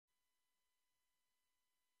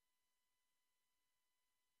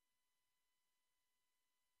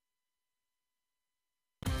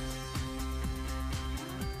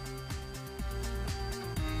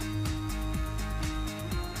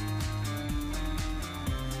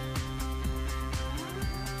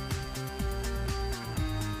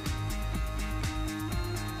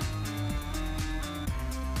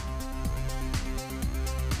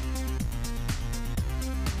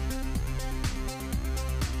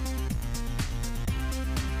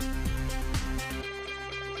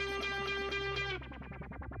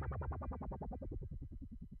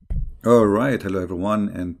All right, hello everyone,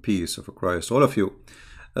 and peace of Christ, all of you.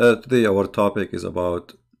 Today our topic is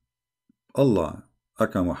about Allah.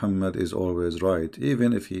 Aka Muhammad is always right,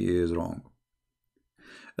 even if he is wrong.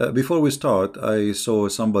 Before we start, I saw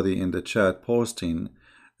somebody in the chat posting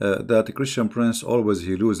that the Christian Prince always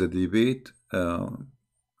he lose a debate.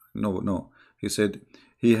 No, he said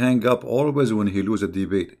he hang up always when he lose a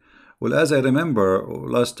debate. Well, as I remember,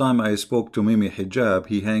 last time I spoke to Mimi Hijab,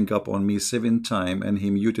 he hung up on me 7 times and he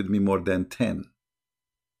muted me more than 10.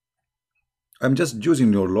 I'm just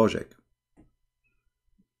using your logic,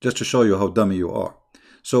 just to show you how dumb you are.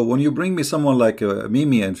 So when you bring me someone like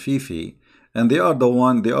Mimi and Fifi, and they are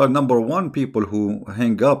number one people who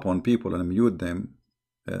hang up on people and mute them,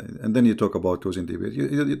 and then you talk about losing debate.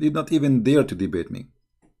 You're not even dare to debate me.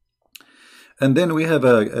 And then we have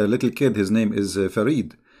a little kid, his name is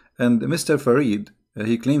Farid. And Mr. Farid,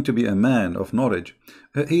 he claimed to be a man of knowledge.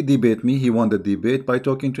 He debate me, he won the debate by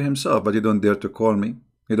talking to himself, but you don't dare to call me.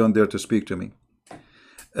 You don't dare to speak to me.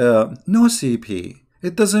 No, CP.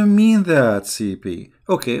 It doesn't mean that, CP.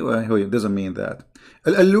 Okay, well, it doesn't mean that.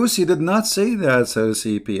 Al-Alusi did not say that, sir,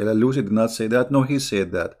 CP. Al-Alusi did not say that. No, he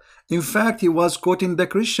said that. In fact, he was quoting the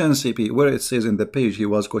Christian, CP, where it says in the page he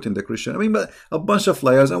was quoting the Christian. I mean, but a bunch of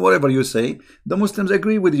liars, and whatever you say, the Muslims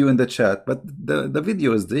agree with you in the chat, but the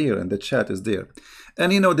video is there and the chat is there.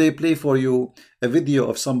 And, you know, they play for you a video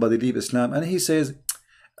of somebody leave Islam, and he says,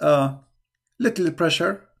 little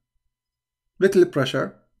pressure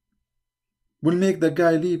will make the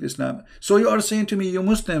guy leave Islam. So you are saying to me, you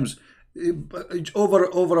Muslims,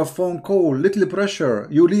 over a phone call, little pressure,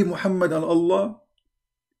 you leave Muhammad and Allah?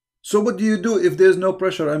 So what do you do if there's no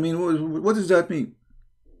pressure? I mean, what does that mean?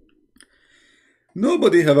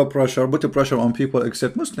 Nobody have a pressure, put a pressure on people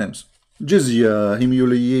except Muslims. Jizya,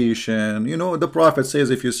 humiliation. You know, the Prophet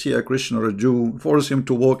says if you see a Christian or a Jew, force him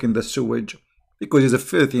to walk in the sewage because he's a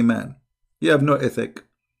filthy man. You have no ethic.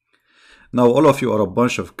 Now all of you are a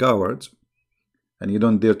bunch of cowards and you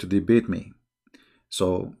don't dare to debate me.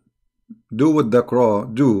 So do what the crow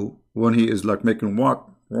do when he is like making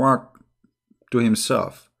walk to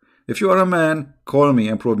himself. If you are a man, call me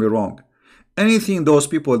and prove me wrong. Anything those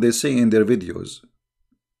people they say in their videos,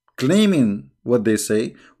 claiming what they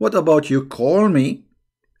say, what about you call me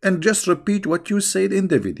and just repeat what you said in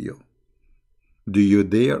the video? Do you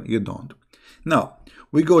dare? You don't. Now,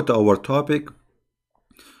 we go to our topic.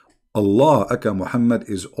 Allah, Aka Muhammad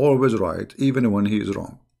is always right, even when he is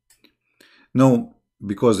wrong. No,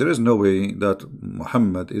 because there is no way that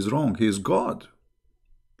Muhammad is wrong. He is God.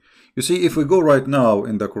 You see, if we go right now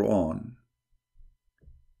in the Quran,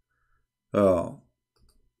 the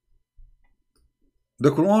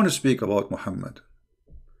Quran speaks about Muhammad.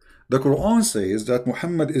 The Quran says that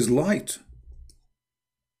Muhammad is light.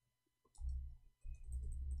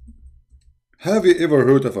 Have you ever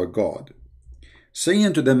heard of a God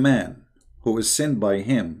saying to the man who is sent by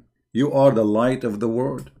him, you are the light of the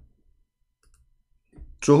world?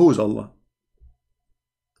 So who is Allah?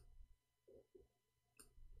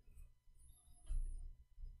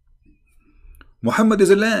 Muhammad is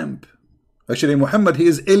a lamp. Actually, Muhammad, he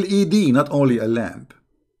is LED, not only a lamp.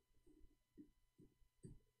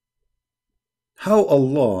 How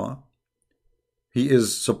Allah, he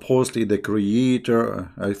is supposedly the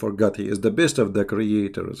creator. I forgot, he is the best of the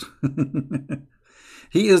creators.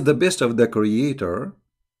 He is the best of the creator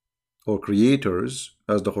or creators,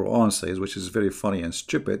 as the Quran says, which is very funny and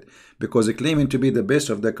stupid, because claiming to be the best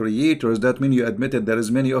of the creators, that means you admitted there is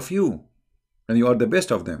many of you and you are the best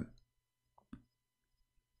of them.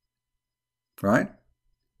 Right?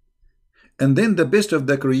 And then the best of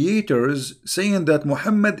the creators saying that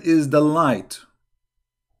Muhammad is the light.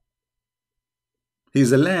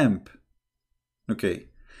 He's a lamp. Okay.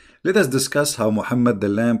 Let us discuss how Muhammad the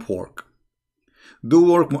lamp work.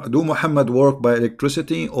 Do Muhammad work by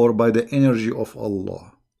electricity or by the energy of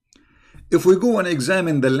Allah? If we go and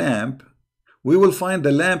examine the lamp, we will find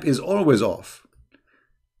the lamp is always off.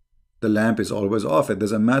 The lamp is always off. It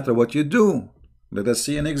doesn't matter what you do. Let us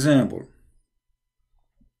see an example.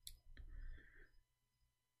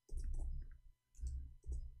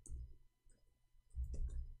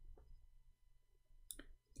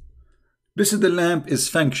 This is the lamp is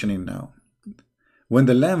functioning now. When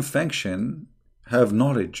the lamp function, have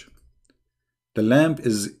knowledge. The lamp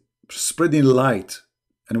is spreading light.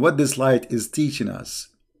 And what this light is teaching us,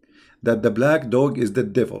 that the black dog is the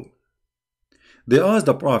devil. They asked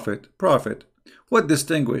the Prophet, what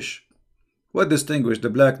distinguish the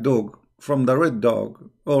black dog from the red dog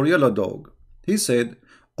or yellow dog? He said,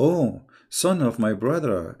 oh, son of my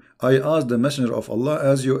brother, I asked the messenger of Allah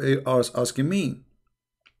as you are asking me.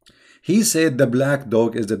 He said the black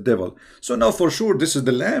dog is the devil. So now for sure this is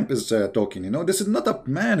the lamp is talking, you know. This is not a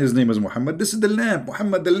man, his name is Muhammad. This is the lamp,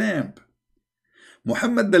 Muhammad the lamp.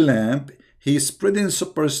 Muhammad the lamp, he's spreading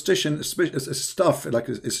superstition stuff like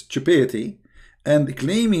stupidity and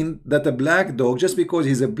claiming that a black dog, just because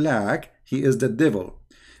he's a black, he is the devil.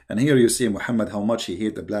 And here you see Muhammad, how much he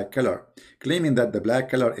hates the black color, claiming that the black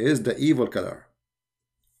color is the evil color.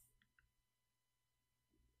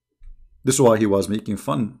 This is why he was making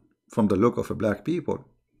fun from the look of a black people.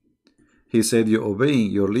 He said, you obey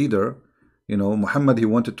your leader. You know, Muhammad, he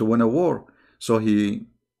wanted to win a war. So he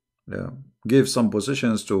gave some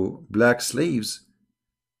positions to black slaves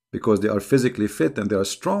because they are physically fit and they are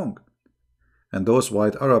strong. And those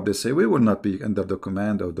white Arabs, they say, we will not be under the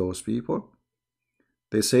command of those people.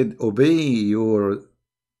 They said, obey your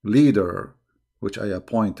leader, which I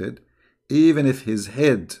appointed, even if his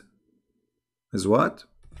head is what?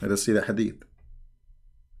 Let us see the hadith.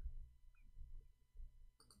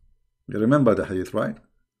 You remember the hadith, right?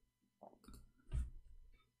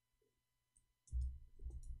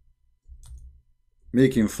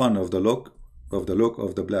 Making fun of the look of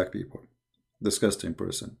the black people. Disgusting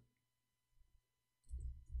person.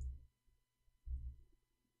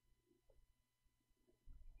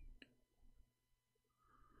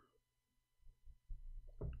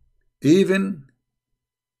 Even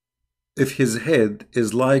if his head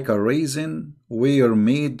is like a raisin, we are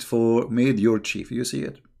made your chief. You see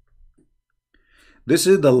it? This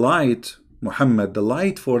is the light, Muhammad, the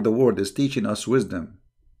light for the world is teaching us wisdom.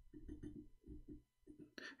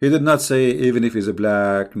 He did not say even if he's a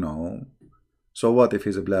black, no. So what if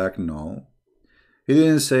he's a black? No. He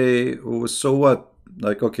didn't say, oh, so what?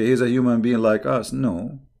 Like, okay, he's a human being like us.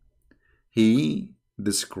 No. He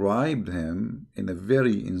described him in a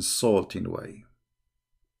very insulting way.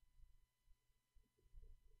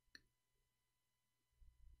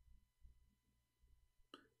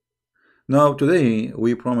 Now today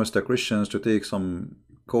we promised the Christians to take some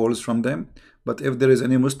calls from them, but if there is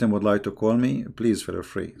any Muslim would like to call me, please feel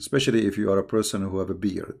free, especially if you are a person who have a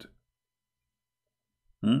beard.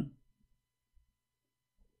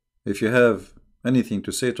 If you have anything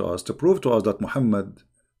to say to us, to prove to us that Muhammad,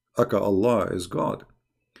 aka Allah, is God.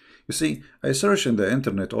 You see, I search in the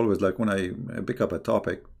internet always, like when I pick up a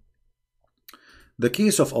topic, the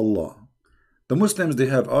case of Allah. The Muslims, they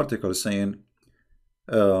have articles saying,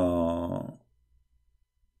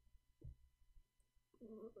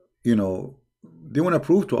 you know, they want to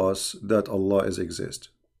prove to us that Allah is exist.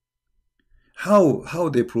 How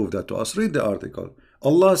they prove that to us? Read the article.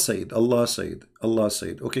 Allah said, Allah said, Allah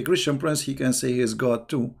said. Okay, Christian Prince, he can say he is God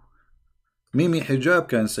too. Mimi Hijab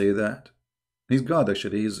can say that. He's God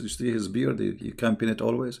actually. You see his beard, he camping it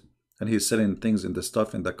always. And he's selling things in the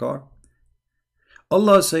stuff in the car.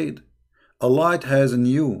 Allah said, a light has in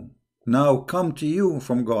you now come to you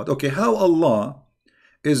from God. Okay, how Allah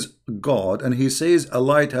is God and he says a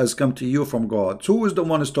light has come to you from God? Who is the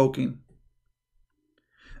one who's talking?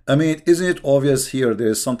 I mean, isn't it obvious here there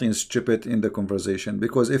is something stupid in the conversation?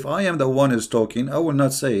 Because if I am the one who's talking, I will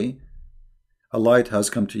not say a light has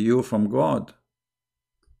come to you from God.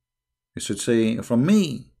 You should say from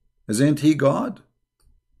me. Isn't he God?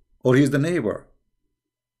 Or he's the neighbor?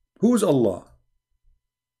 Who's Allah?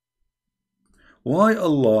 Why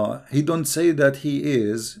Allah, he don't say that he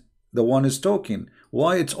is the one who's talking?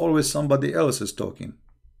 Why it's always somebody else is talking?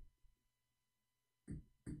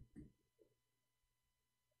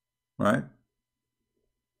 Right?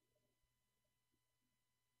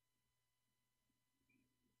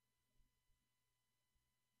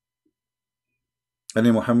 Any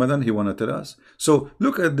Muhammadan, he want to tell us. So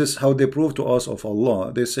look at this, how they prove to us of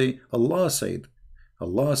Allah. They say, Allah said,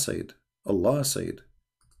 Allah said, Allah said.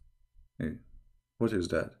 Hey, what is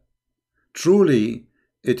that? Truly,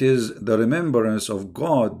 it is the remembrance of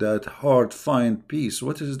God that heart find peace.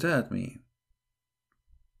 What does that mean?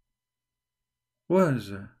 What is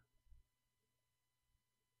that?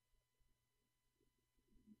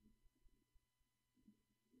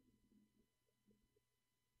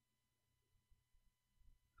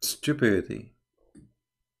 Stupidity.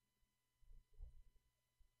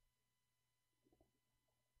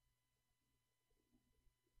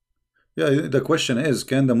 Yeah, the question is,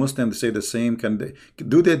 can the Muslims say the same? Can they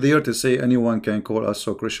do they dare to say anyone can call us,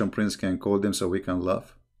 so Christian Prince can call them so we can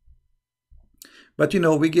laugh? But you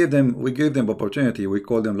know, we gave them opportunity. We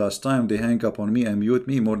called them last time, they hang up on me and mute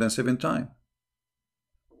me more than 7 times.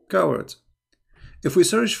 Cowards. If we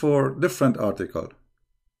search for different article,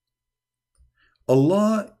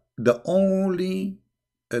 Allah, the only,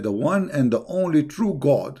 the one and the only true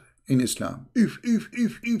God in Islam. If.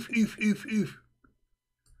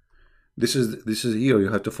 This is here. You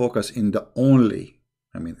have to focus in the only.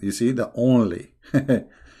 I mean, you see the only.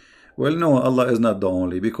 Well, no, Allah is not the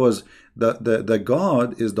only, because the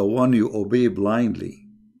God is the one you obey blindly,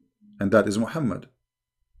 and that is Muhammad.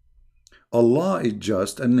 Allah is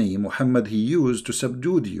just a name Muhammad he used to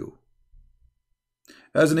subdue you.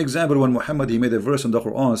 As an example, when Muhammad he made a verse in the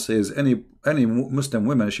Quran says any Muslim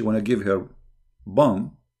woman she want to give her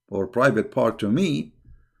bum or private part to me,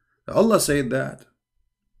 Allah said that.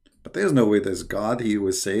 But there's no way this God he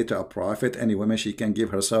would say to a prophet, any woman she can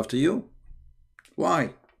give herself to you.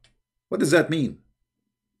 Why? What does that mean?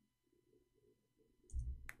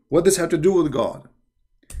 What does this have to do with God?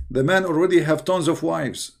 The man already have tons of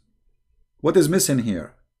wives. What is missing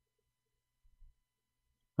here?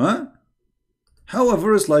 Huh? How a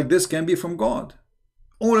verse like this can be from God?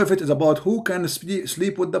 All of it is about who can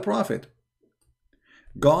sleep with the prophet.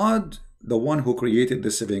 God, the one who created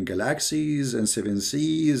the 7 galaxies and 7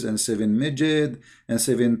 seas and 7 midget and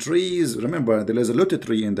 7 trees. Remember, there is a Lupe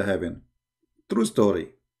tree in the heaven. True story.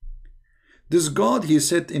 This God, he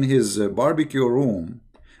sat in his barbecue room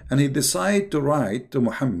and he decided to write to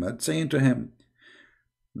Muhammad, saying to him,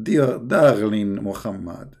 "Dear darling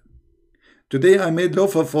Muhammad, today I made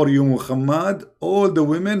love for you, Muhammad. All the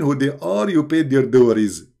women who they are, you paid their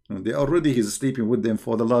dowries." They already he's sleeping with them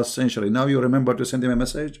for the last century. Now you remember to send him a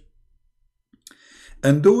message.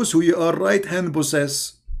 "And those who you are right hand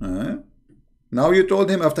possess." Now you told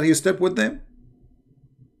him after he slept with them.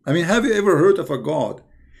 I mean, have you ever heard of a God?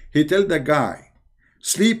 He told the guy,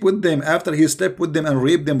 sleep with them after he slept with them and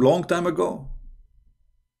raped them long time ago.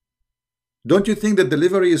 Don't you think the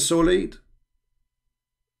delivery is so late?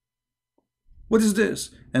 What is this?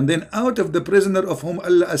 And then out of the prisoner of whom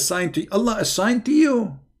Allah assigned to you, Allah assigned to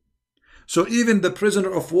you. So even the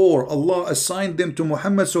prisoner of war, Allah assigned them to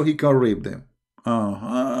Muhammad so he can rape them.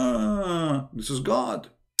 This is God.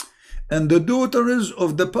 And the daughters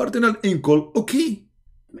of the paternal uncle, okay.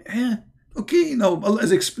 Okay, now Allah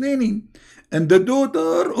is explaining. And the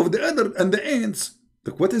daughter of the other and the aunts.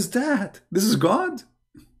 Look, what is that? This is God.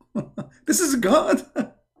 This is God.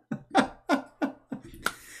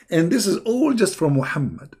 And this is all just from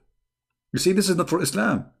Muhammad. You see, this is not for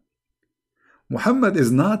Islam. Muhammad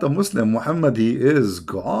is not a Muslim. Muhammad, he is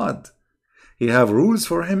God. He have rules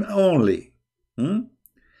for him only.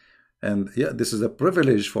 And yeah, this is a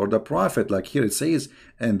privilege for the prophet. Like here it says,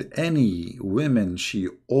 and any women she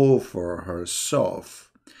offer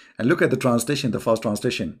herself. And look at the translation, the first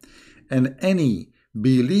translation. And any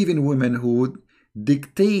believing woman who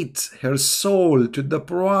dictates her soul to the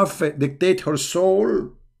prophet. Dictate her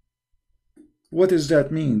soul? What does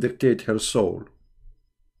that mean, dictate her soul?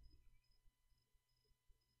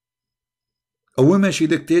 A woman, she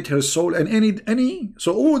dictate her soul, and any,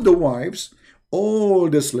 so all the wives, all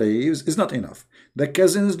the slaves is not enough. The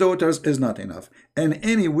cousin's daughters is not enough. And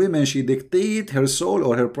any woman, she dictate her soul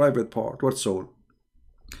or her private part. What soul?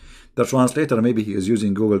 The translator, maybe he is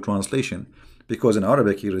using Google Translation, because in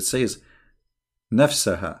Arabic here it says,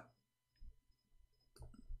 nafsaha.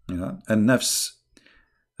 And nafs,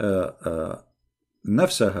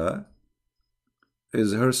 nafsaha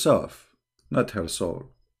is herself, not her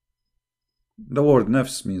soul. The word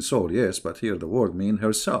nafs means soul, yes, but here the word means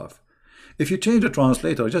herself. If you change the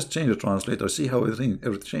translator, just change the translator, see how everything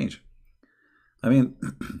change. I mean,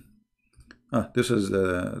 this is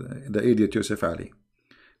the idiot Yusuf Ali.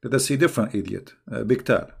 Let us see different idiot, Big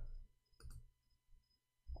Tal.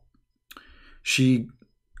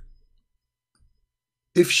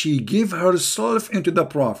 If she give herself into the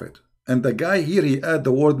prophet, and the guy here, he add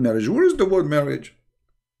the word marriage. Where is the word marriage?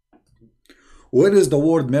 Where is the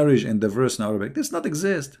word marriage in the verse in Arabic? This does not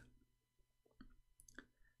exist.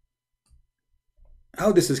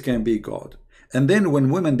 How this can be God? And then when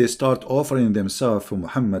women, they start offering themselves for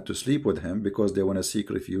Muhammad to sleep with him because they want to seek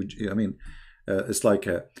refuge. I mean, it's like,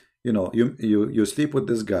 you sleep with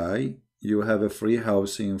this guy, you have a free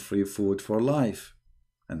housing, free food for life,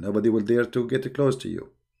 and nobody will dare to get close to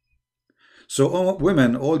you. So old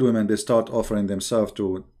women, they start offering themselves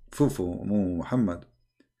to Fufu, Muhammad.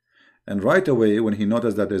 And right away, when he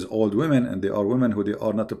noticed that there's old women, and they are women who they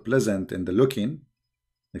are not pleasant in the looking,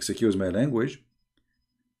 excuse my language,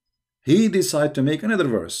 he decided to make another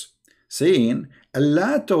verse, saying,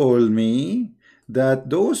 Allah told me that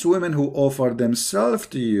those women who offer themselves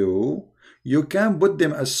to you, you can put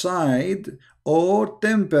them aside or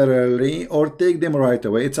temporarily or take them right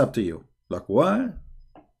away. It's up to you. Like what?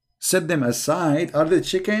 Set them aside? Are they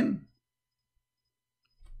chicken?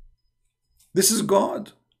 This is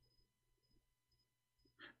God.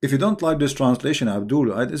 If you don't like this translation,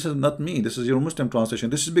 Abdul, this is not me. This is your Muslim translation.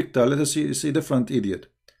 This is Big Tal. Let us see different idiot.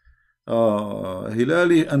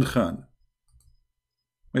 Hilali and Khan.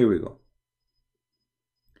 Here we go.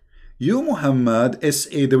 You Muhammad,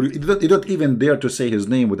 S-A-W, you don't even dare to say his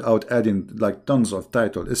name without adding like tons of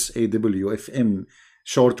title, S-A-W, F-M,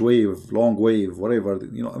 short wave, long wave, whatever,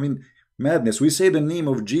 you know, I mean, madness. We say the name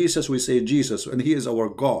of Jesus, we say Jesus, and he is our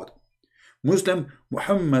God. Muslim,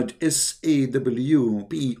 Muhammad, S-A-W-P-O-N-E-O-N,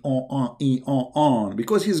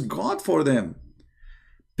 because he's God for them.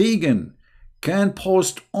 Pagan can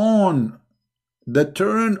post on the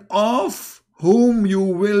turn off whom you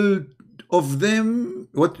will of them,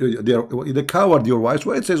 what they are, the coward, your wives.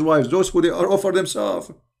 Why it says wives? Those who they are offer themselves.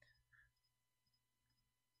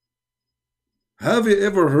 Have you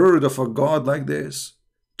ever heard of a God like this?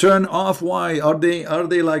 Turn off. Why are they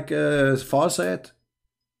like a faucet?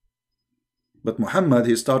 But Muhammad,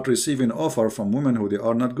 he started receiving offer from women who they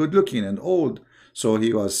are not good looking and old. So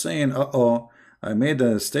he was saying, I made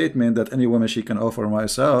a statement that any woman she can offer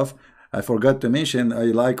myself. I forgot to mention I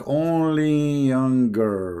like only young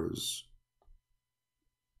girls.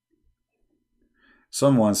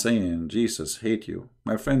 Someone saying Jesus hate you.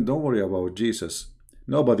 My friend, don't worry about Jesus.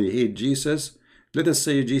 Nobody hate Jesus. Let us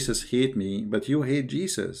say Jesus hate me, but you hate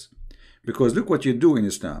Jesus. Because look what you do in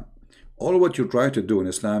Islam. All what you try to do in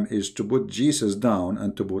Islam is to put Jesus down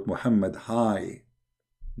and to put Muhammad high.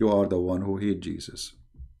 You are the one who hate Jesus.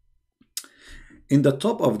 In the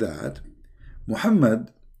top of that,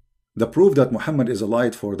 Muhammad, the proof that Muhammad is a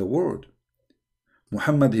light for the world.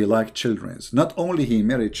 Muhammad, he liked children. Not only he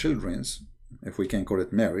married children, if we can call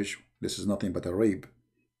it marriage, this is nothing but a rape.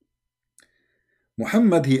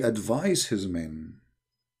 Muhammad, he advised his men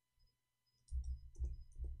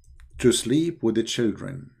to sleep with the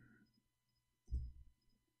children.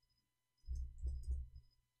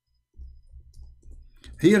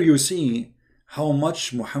 Here you see how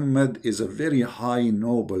much Muhammad is a very high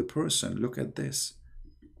noble person. Look at this.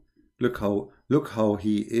 Look how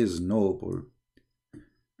he is noble.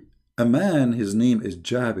 A man, his name is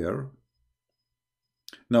Jabir.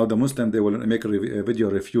 Now the Muslim, they will make a video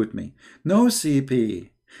refute me. No,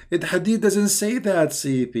 CP. The hadith doesn't say that,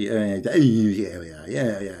 CP.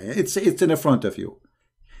 Yeah. It's in the front of you.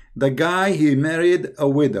 The guy, he married a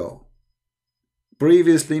widow.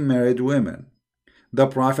 Previously married women. The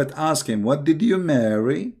Prophet asked him, what did you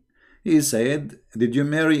marry? He said, did you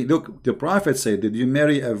marry, look, the Prophet said, did you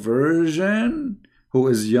marry a virgin who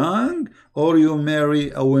is young, or you marry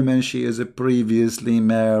a woman she is previously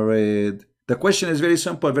married? The question is very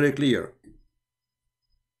simple, very clear.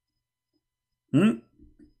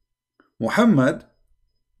 Muhammad,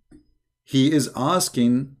 he is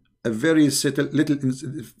asking a very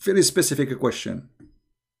very specific question.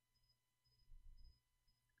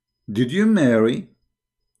 Did you marry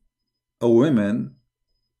a woman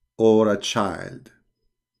or a child?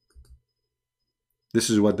 This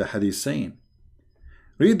is what the hadith is saying.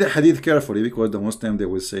 Read the hadith carefully, because the Muslim, they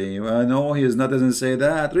will say, well, no, he doesn't say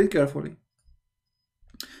that. Read carefully.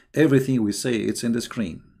 Everything we say, it's in the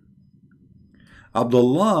screen.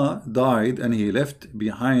 Abdullah died and he left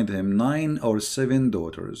behind him 9 or 7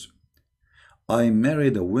 daughters. I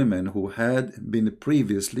married a woman who had been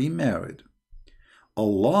previously married.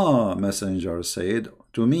 Allah Messenger said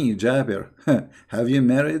to me, Jabir, have you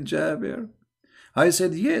married Jabir? I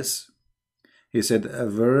said, yes. He said, a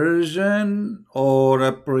virgin or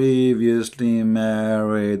a previously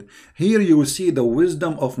married? Here you see the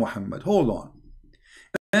wisdom of Muhammad. Hold on.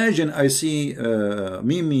 Imagine I see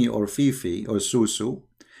Mimi or Fifi or Susu,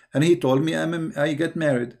 and he told me I get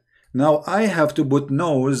married. Now I have to put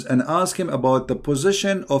nose and ask him about the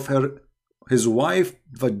position of his wife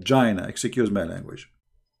vagina. Excuse my language.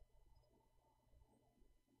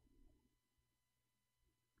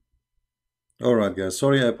 All right, guys.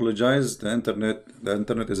 Sorry, I apologize. The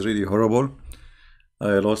internet is really horrible.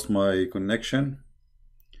 I lost my connection.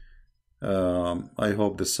 I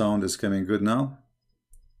hope the sound is coming good now.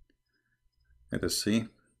 Let us see.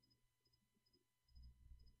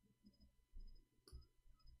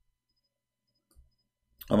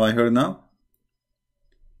 Am I heard now?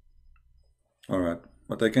 All right.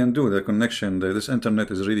 What I can do, the connection, this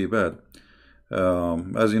internet is really bad.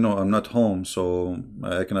 As you know, I'm not home, so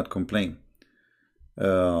I cannot complain.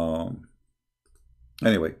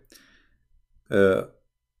 Anyway,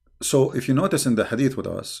 so if you notice in the hadith with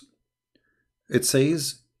us, it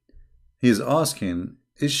says he's asking,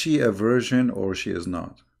 is she a virgin or she is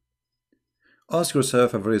not? Ask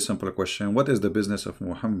yourself a very simple question. What is the business of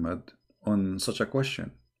Muhammad on such a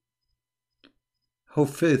question? How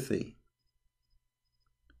filthy.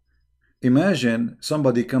 Imagine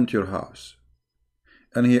somebody come to your house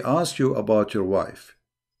and he asks you about your wife.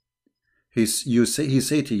 He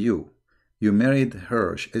say to you, You married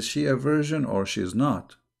her. Is she a virgin or she's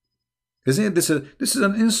not? Isn't it? This is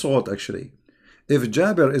an insult actually. If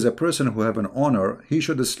Jabir is a person who have an honor, he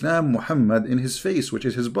should slam Muhammad in his face, which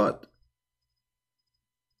is his butt.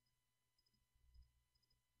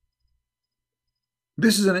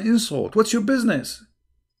 This is an insult. What's your business?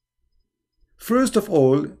 First of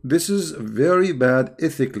all, this is very bad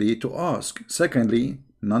ethically to ask. Secondly,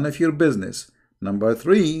 none of your business. Number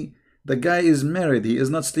three, the guy is married. He is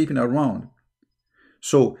not sleeping around.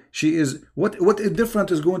 So she is, what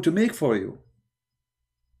difference is going to make for you?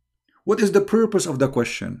 What is the purpose of the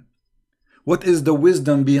question? What is the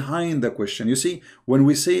wisdom behind the question? You see, when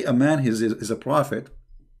we say a man is a prophet,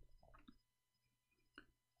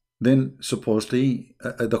 then supposedly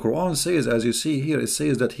the Quran says, as you see here, it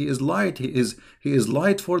says that he is light. He is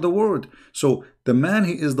light for the world. So the man,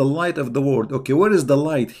 he is the light of the world. Okay, where is the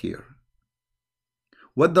light here?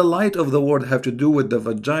 What the light of the world have to do with the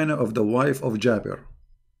vagina of the wife of Jabir?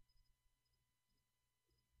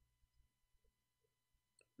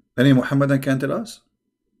 Any Muhammadan can tell us?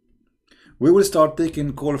 We will start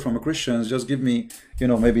taking call from Christians. Just give me,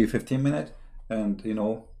 maybe 15 minutes, and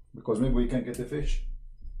because maybe we can get a fish.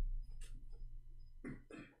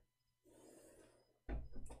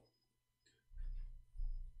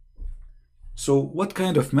 So what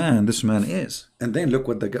kind of man this man is? And then look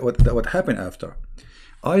what happened after.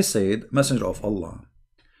 I said, Messenger of Allah,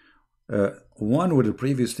 one was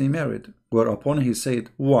previously married, whereupon he said,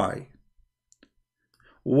 why?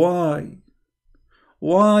 Why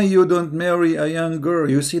you don't marry a young girl?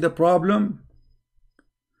 You see the problem?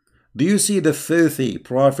 Do you see the filthy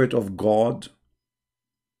prophet of God?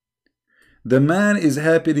 The man is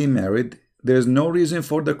happily married. There's no reason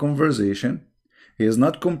for the conversation. He is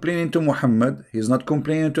not complaining to Muhammad. He is not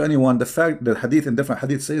complaining to anyone. The fact that hadith in different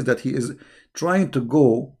hadith says that he is trying to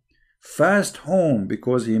go fast home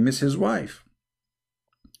because he misses his wife.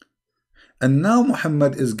 And now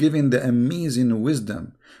Muhammad is giving the amazing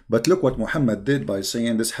wisdom. But look what Muhammad did by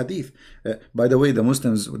saying this hadith. By the way, the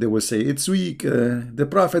Muslims, they will say, it's weak. The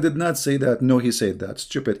Prophet did not say that. No, he said that.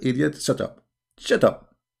 Stupid idiot. Shut up. Shut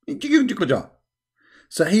up.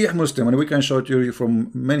 Sahih Muslim, and we can show it to you from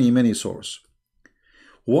many sources.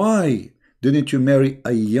 Why didn't you marry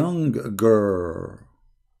a young girl?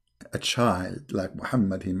 A child like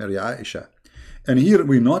Muhammad, he married Aisha. And here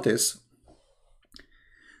we notice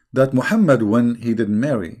that Muhammad, when he did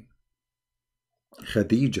marry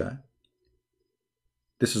Khadija,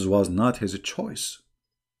 this was not his choice.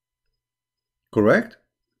 Correct?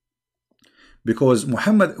 Because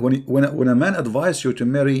Muhammad, when a man advises you to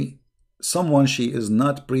marry someone she is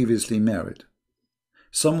not previously married,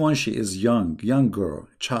 someone she is young girl,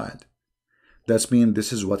 child, that means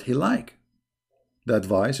this is what he like. The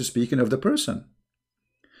advice is speaking of the person.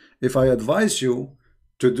 If I advise you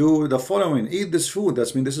to do the following, eat this food,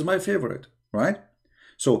 that means this is my favorite, right?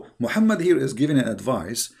 So Muhammad here is giving an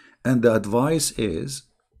advice, and the advice is,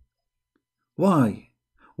 why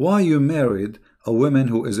you married a woman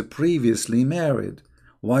who is previously married?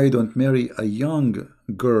 Why you don't marry a young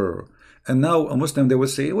girl? And now a Muslim, they will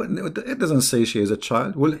say, well, it doesn't say she is a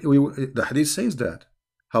child. Well, the hadith says that.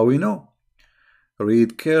 How we know?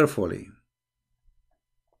 Read carefully.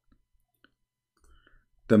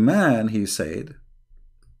 The man, he said,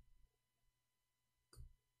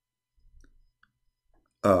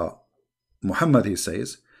 Muhammad, he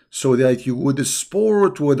says, so that you would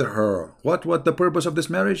sport with her. What the purpose of this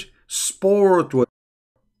marriage? Sport with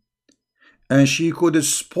her. And she could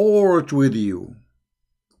sport with you.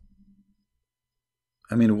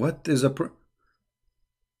 I mean, what is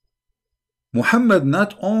Muhammad,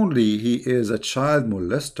 not only he is a child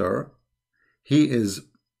molester, he is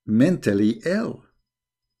mentally ill.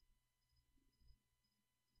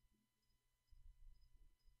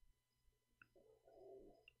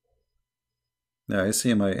 Yeah, I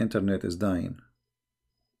see my internet is dying.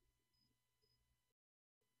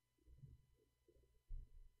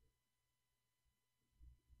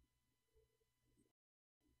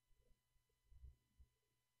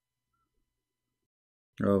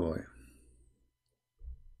 Oh boy.